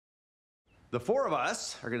The four of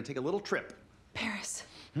us are gonna take a little trip. Paris.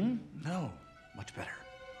 No, much better.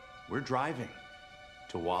 We're driving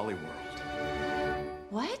to Walley World.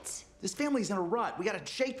 What? This family's in a rut. We gotta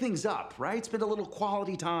shake things up, right? Spend a little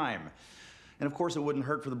quality time. And of course, it wouldn't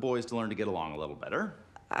hurt for the boys to learn to get along a little better.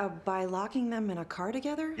 By locking them in a car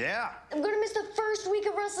together? Yeah. I'm gonna miss the first week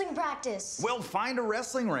of wrestling practice. We'll find a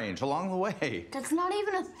wrestling range along the way. That's not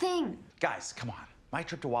even a thing. Guys, come on. My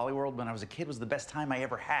trip to Walley World when I was a kid was the best time I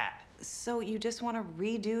ever had. So you just want to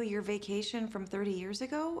redo your vacation from 30 years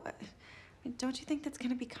ago? Don't you think that's going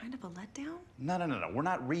to be kind of a letdown? No. We're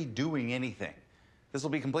not redoing anything. This will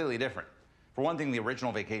be completely different. For one thing, the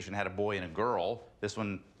original vacation had a boy and a girl. This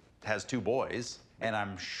one has two boys. And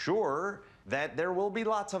I'm sure that there will be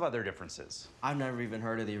lots of other differences. I've never even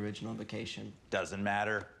heard of the original vacation. Doesn't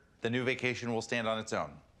matter. The new vacation will stand on its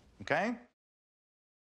own, okay?